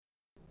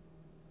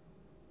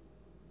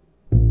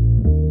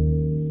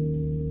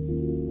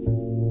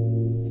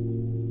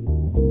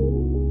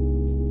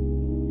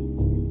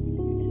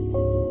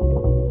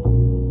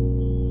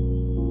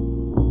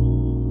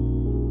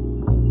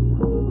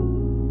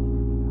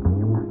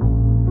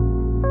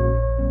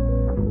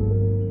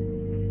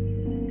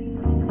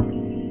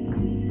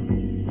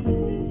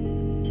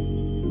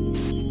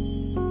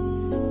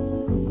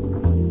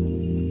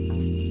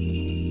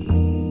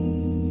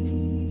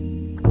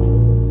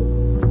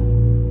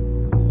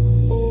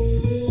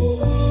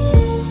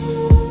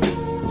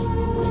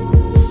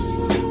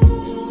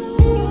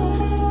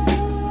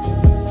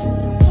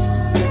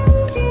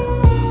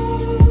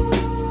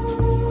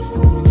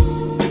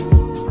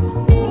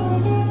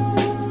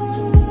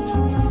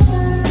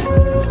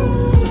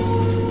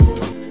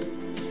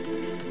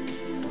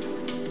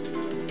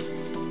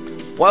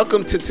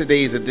Welcome to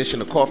today's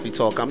edition of Coffee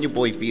Talk. I'm your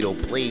boy Vito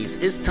Blaze.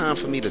 It's time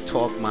for me to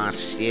talk my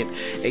shit.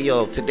 Hey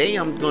yo, today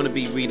I'm going to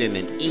be reading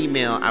an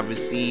email I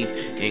received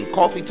in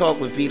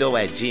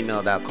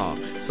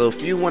coffeetalkwithvito@gmail.com. So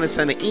if you want to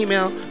send an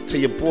email to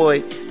your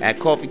boy at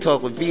Coffee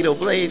Talk with Vito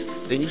Blaze,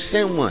 then you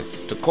send one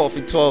to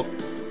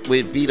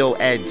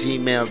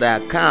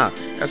coffeetalkwithvito@gmail.com.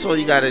 That's all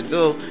you got to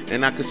do,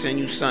 and I can send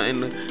you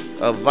something,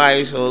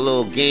 advice or a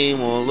little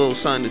game or a little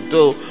something to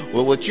do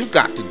with what you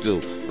got to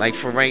do. Like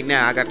for right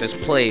now, I got this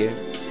player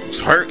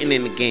hurting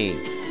in the game,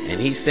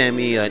 and he sent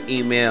me an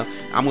email.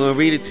 I'm gonna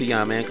read it to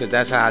y'all, man, because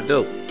that's how I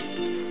do.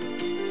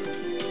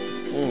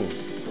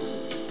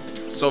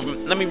 So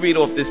let me read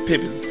off this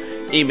Pippin's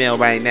email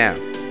right now.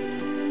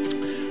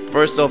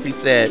 First off, he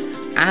said,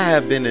 I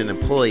have been an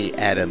employee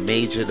at a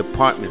major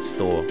department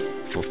store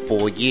for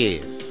 4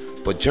 years,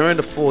 but during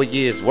the 4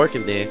 years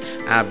working there,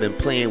 I've been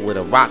playing with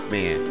a rock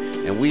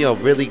band, and we are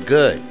really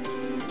good.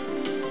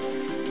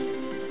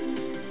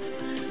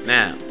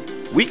 Now,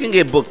 we can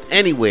get booked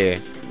anywhere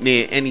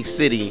near any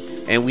city,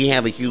 and we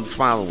have a huge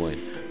following.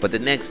 But the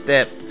next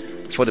step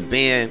for the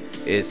band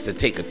is to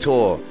take a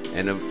tour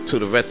and to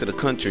the rest of the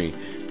country.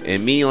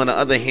 And me, on the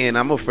other hand,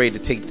 I'm afraid to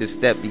take this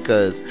step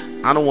because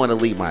I don't want to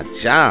leave my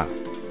job.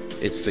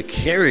 It's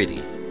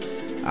security.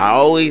 I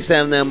always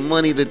have that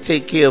money to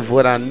take care of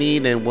what I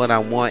need and what I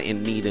want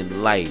and need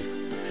in life.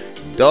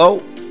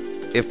 Though,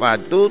 if I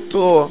do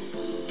tour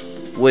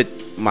with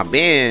my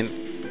band,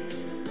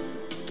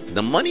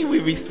 the money we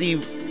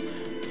receive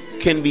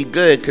can be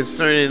good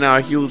concerning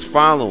our huge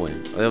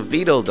following.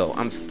 Vito, though,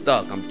 I'm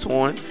stuck. I'm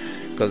torn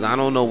because I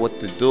don't know what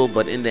to do.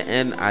 But in the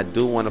end, I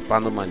do want to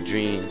follow my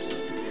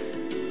dreams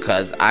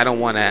because I don't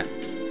want to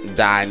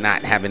die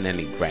not having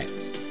any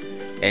regrets.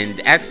 And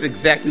that's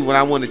exactly what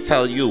I want to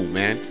tell you,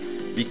 man.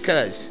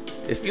 Because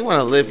if you want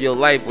to live your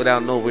life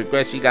without no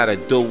regrets, you got to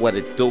do what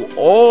it do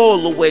all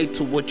the way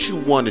to what you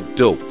want to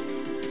do.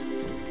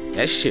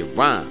 That shit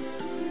rhyme.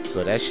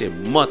 So that shit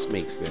must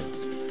make sense.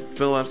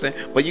 Feel what I'm saying?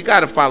 But you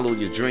gotta follow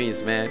your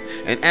dreams, man.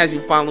 And as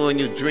you following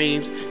your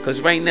dreams, because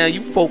right now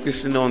you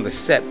focusing on the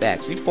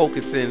setbacks. You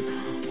focusing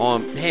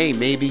on, hey,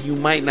 maybe you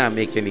might not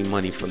make any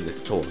money from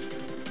this tour,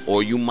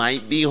 or you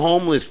might be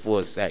homeless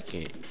for a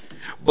second.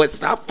 But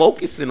stop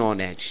focusing on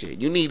that shit.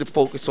 You need to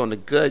focus on the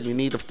good. You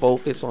need to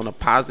focus on the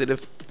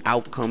positive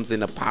outcomes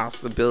and the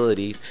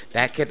possibilities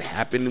that could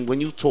happen when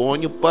you tour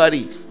on your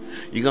buddies.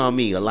 You're gonna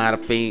meet a lot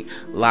of fame,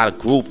 a lot of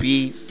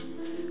groupies.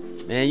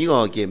 Man, you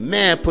gonna get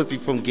mad pussy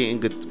from playing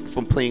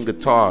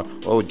guitar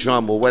or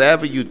drum or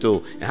whatever you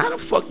do. And how the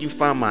fuck you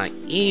find my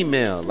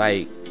email?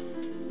 Like,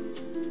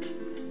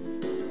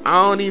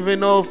 I don't even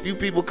know if you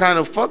people kind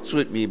of fucks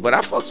with me, but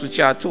I fucks with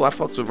y'all too. I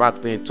fucks with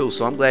Rock Band too,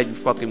 so I'm glad you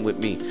fucking with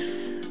me.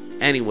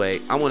 Anyway,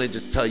 I want to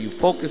just tell you,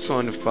 focus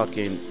on the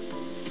fucking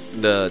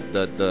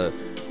the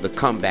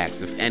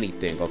comebacks, if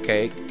anything,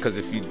 okay? Because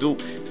if you do,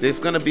 there's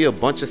gonna be a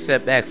bunch of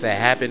setbacks that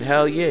happen.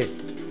 Hell yeah.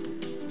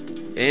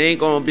 It ain't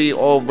gonna be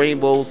all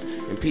rainbows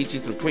and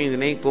peaches and cream.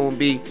 It ain't gonna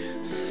be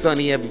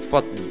sunny every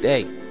fucking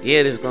day.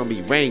 Yeah, there's gonna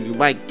be rain. You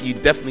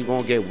definitely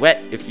gonna get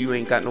wet if you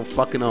ain't got no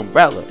fucking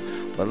umbrella.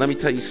 But let me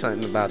tell you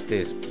something about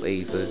this,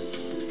 Blazer.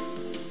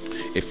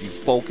 If you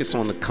focus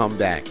on the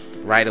comeback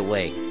right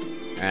away,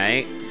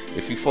 alright?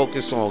 If you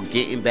focus on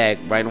getting back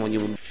right on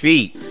your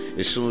feet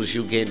as soon as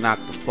you get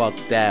knocked the fuck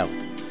down,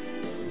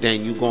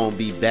 then you gonna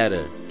be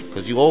better.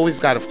 Cause you always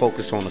gotta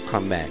focus on the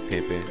comeback,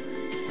 pimpin'.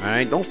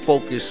 Alright? Don't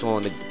focus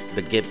on the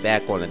get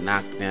back or the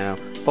knockdown.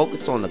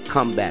 Focus on the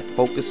comeback.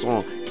 Focus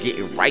on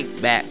getting right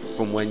back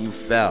from when you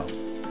fell.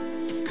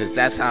 Because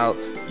that's how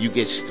you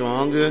get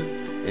stronger,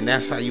 and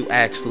that's how you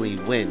actually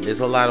win.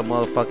 There's a lot of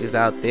motherfuckers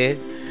out there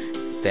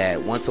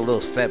that once a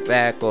little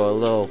setback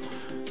or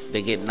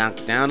they get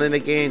knocked down in the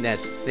game,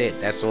 that's it.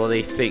 That's all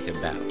they think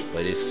about.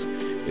 But if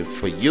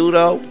for you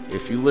though,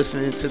 if you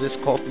listening to this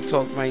coffee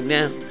talk right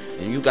now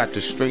and you got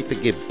the strength to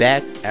get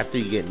back after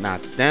you get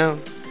knocked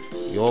down,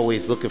 you're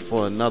always looking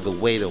for another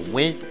way to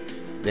win,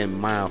 then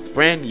my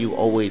friend, you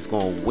always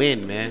gonna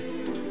win, man.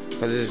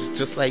 Cause it's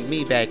just like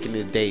me back in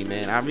the day,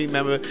 man. I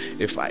remember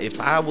if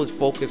I was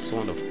focused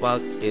on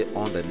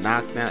on the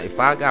knockdown, if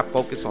I got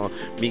focused on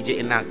me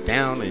getting knocked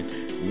down and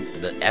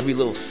every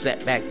little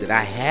setback that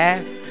I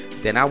had,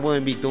 then I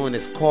wouldn't be doing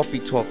this Coffee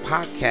Talk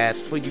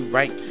podcast for you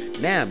right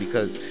now.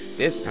 Because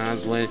there's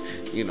times when,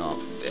 you know,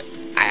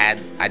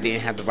 I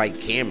didn't have the right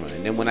camera,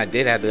 and then when I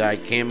did have the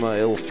right camera,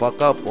 it would fuck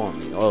up on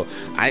me. Or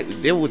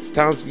there was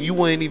times you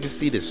wouldn't even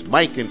see this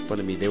mic in front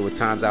of me. There were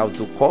times I would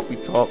do Coffee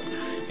Talk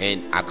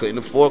and I couldn't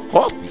afford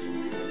coffee.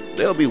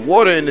 There'll be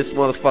water in this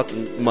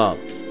motherfucking mug.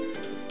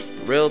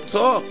 Real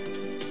talk.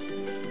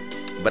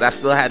 But I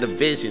still had a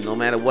vision, no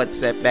matter what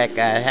setback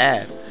I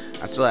had.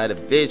 I still had a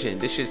vision.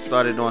 This shit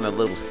started on a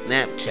little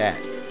Snapchat.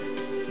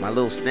 My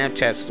little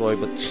Snapchat story,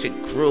 but the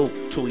shit grew.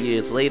 2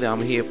 years later,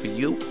 I'm here for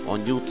you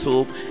on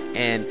YouTube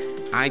and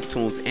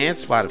iTunes and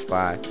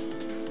Spotify,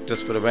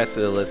 just for the rest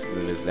of the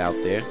listeners out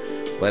there.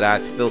 But I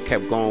still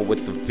kept going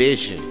with the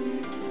vision.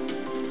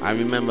 I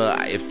remember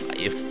if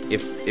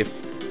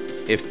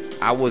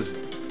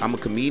I'm a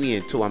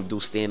comedian too. I'm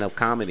do stand-up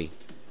comedy,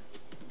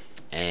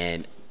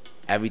 and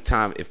every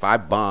time if I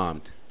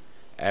bombed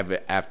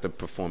after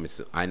performance,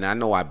 and I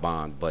know I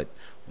bombed, but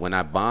when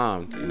I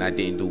bombed and I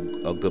didn't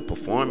do a good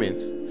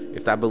performance,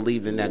 if I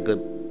believed in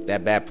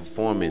that bad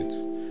performance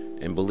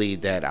and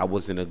believed that I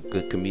wasn't a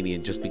good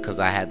comedian just because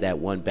I had that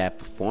one bad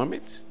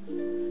performance,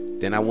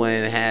 then I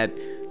went and had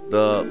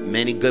the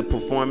many good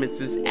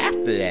performances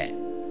after that.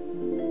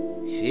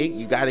 Shit,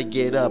 you gotta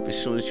get up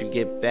as soon as you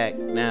get back.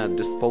 Now,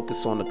 just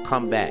focus on the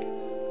comeback.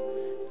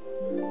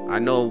 I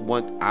know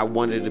what I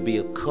wanted to be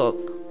a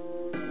cook.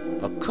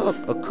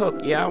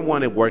 Yeah, I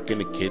wanted to work in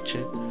the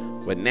kitchen,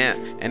 but now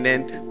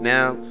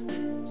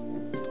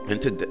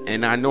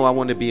and I know I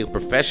want to be a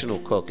professional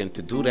cook, and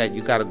to do that,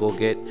 you gotta go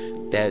get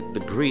that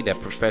degree, that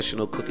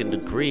professional cooking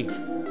degree.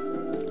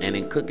 And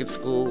in cooking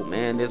school,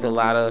 man, there's a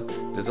lot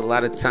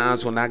of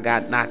times when I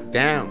got knocked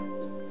down.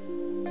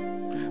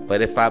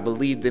 But if I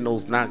believed in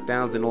those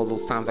knockdowns and all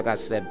those times I got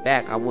set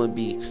back, I wouldn't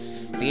be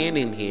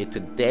standing here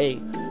today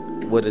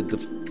with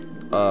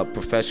a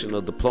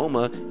professional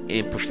diploma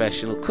in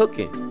professional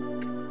cooking.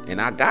 And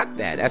I got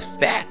that. That's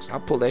facts. I'll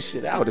pull that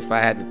shit out if I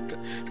had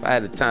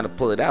the time to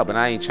pull it out. But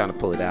I ain't trying to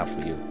pull it out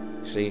for you.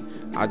 See,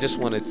 I just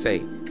want to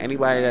say,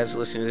 anybody that's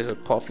listening to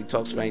Coffee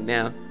Talks right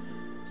now,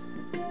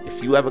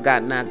 if you ever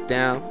got knocked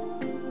down,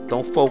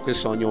 don't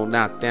focus on your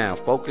knockdown.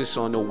 Focus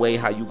on the way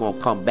how you gonna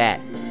come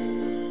back.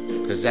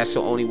 Because that's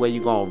the only way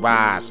you gonna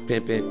rise,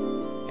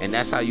 pimpin'. And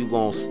that's how you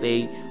gonna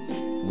stay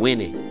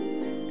winning.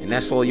 And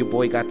that's all your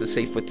boy got to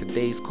say for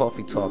today's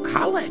Coffee Talk.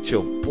 Holla at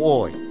your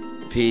boy.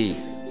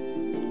 Peace.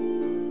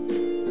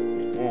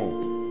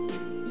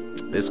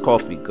 This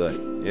coffee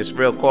good. It's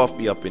real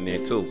coffee up in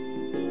there too.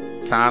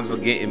 Times are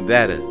getting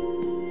better.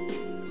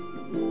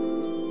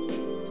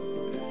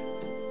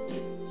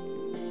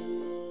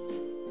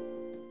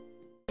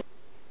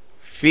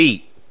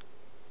 Feet.